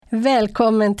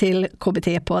Välkommen till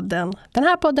KBT-podden. Den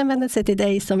här podden vänder sig till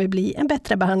dig som vill bli en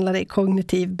bättre behandlare i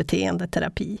kognitiv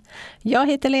beteendeterapi. Jag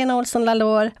heter Lena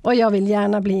Olsson-Lalor och jag vill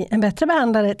gärna bli en bättre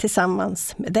behandlare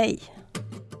tillsammans med dig.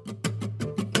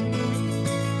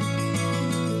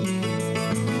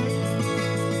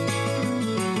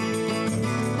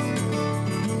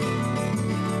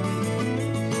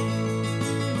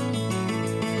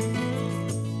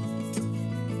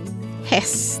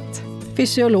 Häst.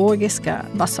 Fysiologiska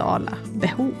basala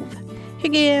behov.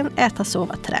 Hygien, äta,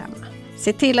 sova, träna.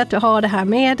 Se till att du har det här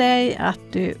med dig, att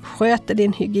du sköter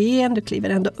din hygien. Du kliver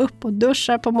ändå upp och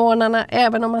duschar på morgnarna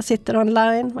även om man sitter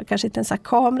online. Man kanske inte ens har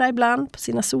kamera ibland på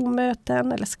sina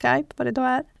Zoom-möten eller Skype, vad det då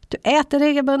är. Du äter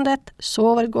regelbundet,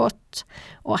 sover gott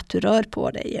och att du rör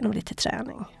på dig genom lite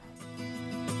träning.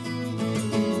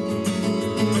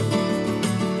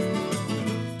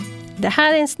 Det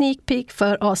här är en sneak peek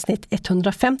för avsnitt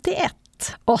 151.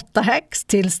 8 hacks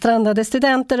till strandade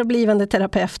studenter och blivande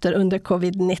terapeuter under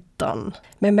covid-19.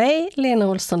 Med mig, Lena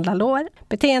Olsson-Lalor,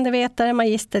 beteendevetare,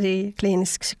 magister i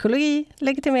klinisk psykologi,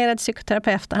 legitimerad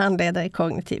psykoterapeut och handledare i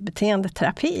kognitiv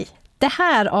beteendeterapi. Det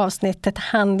här avsnittet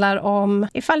handlar om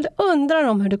ifall du undrar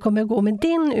om hur det kommer att gå med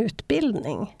din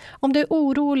utbildning. Om du är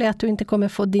orolig att du inte kommer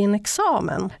få din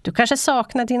examen. Du kanske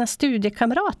saknar dina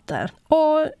studiekamrater.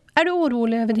 Och är du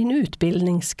orolig över din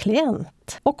utbildningsklient?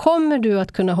 Och kommer du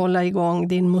att kunna hålla igång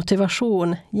din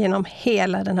motivation genom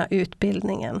hela den här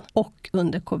utbildningen och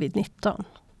under covid-19?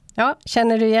 Ja,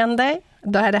 känner du igen dig?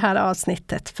 Då är det här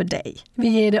avsnittet för dig. Vi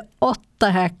ger dig 8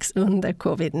 hacks under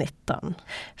covid-19.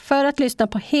 För att lyssna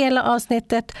på hela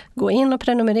avsnittet, gå in och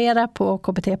prenumerera på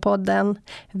KBT-podden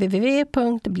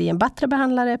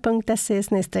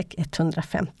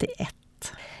www.blienbattrebehandlare.se/151.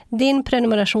 Din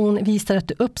prenumeration visar att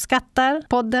du uppskattar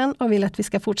podden och vill att vi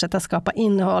ska fortsätta skapa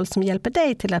innehåll som hjälper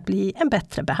dig till att bli en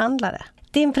bättre behandlare.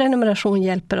 Din prenumeration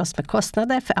hjälper oss med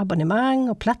kostnader för abonnemang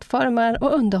och plattformar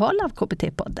och underhåll av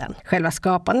KBT-podden. Själva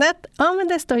skapandet, ja, men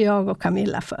det står jag och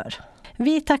Camilla för.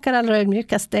 Vi tackar allra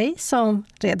ödmjukast dig som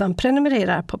redan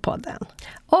prenumererar på podden.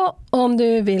 Och om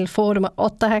du vill få de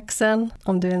 8 hacksen,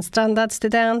 om du är en strandad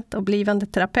student och blivande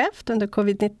terapeut under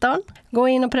covid-19, gå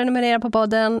in och prenumerera på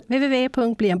podden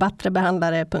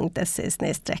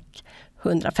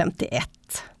www.blienbattrebehandlare.se/151.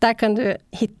 Där kan du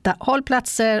hitta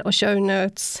hållplatser och show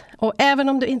notes. Och även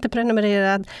om du inte är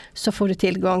prenumererad så får du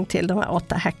tillgång till de här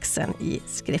 8 hacksen i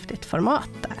skriftligt format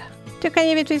där. Du kan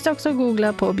givetvis också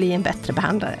googla på bli en bättre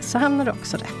behandlare så hamnar du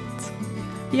också rätt.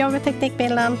 Jag är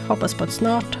teknikmedlaren, hoppas på ett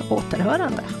snart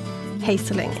återhörande. Hej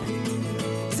så länge!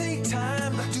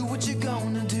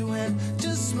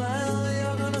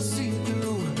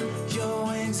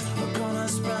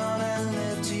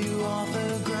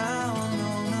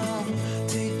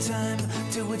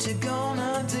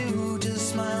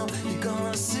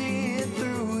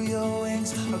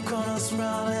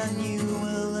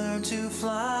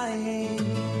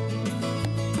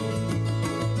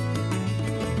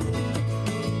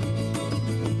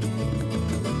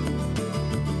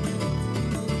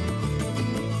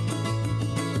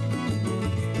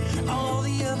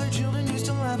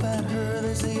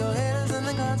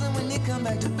 Come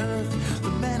back to earth. The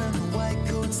men in the white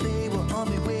coats, they will all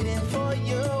be waiting for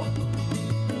you.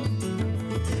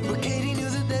 But Katie knew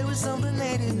that there was something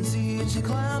they didn't see, and she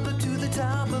climbed up to the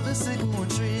top of the sycamore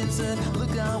tree and said,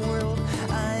 "Look out, world,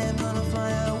 I am gonna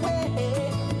fly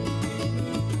away."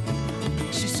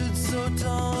 She stood so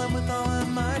tall and with all her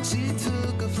might, she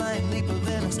took a flying leap of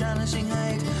an astonishing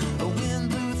height. A wind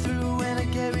blew through and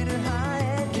it carried her high,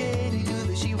 and Katie knew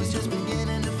that she was just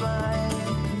beginning to fly.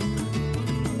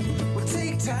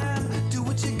 Take time, do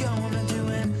what you're gonna do,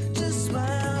 and just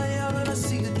smile, you're gonna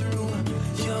see it through.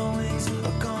 Your wings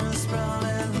are gonna sprout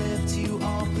and lift you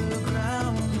off the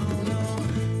ground. Oh no,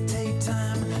 take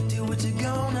time, do what you're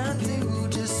gonna do,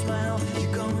 just smile,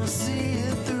 you're gonna see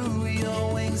it through.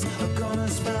 Your wings are gonna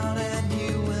sprout and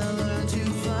you will learn to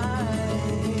fly.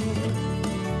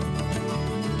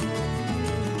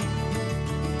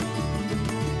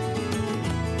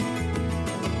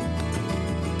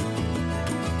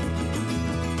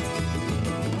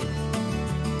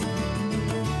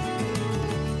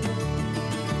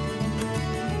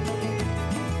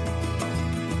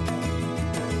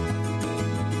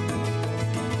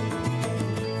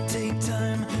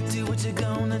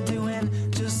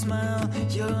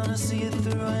 You're gonna see it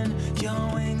through, and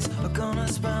your wings are gonna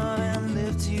sprout and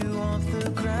lift you off the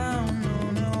ground.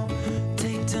 Oh no,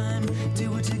 take time,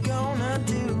 do what you're gonna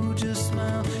do, just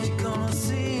smile.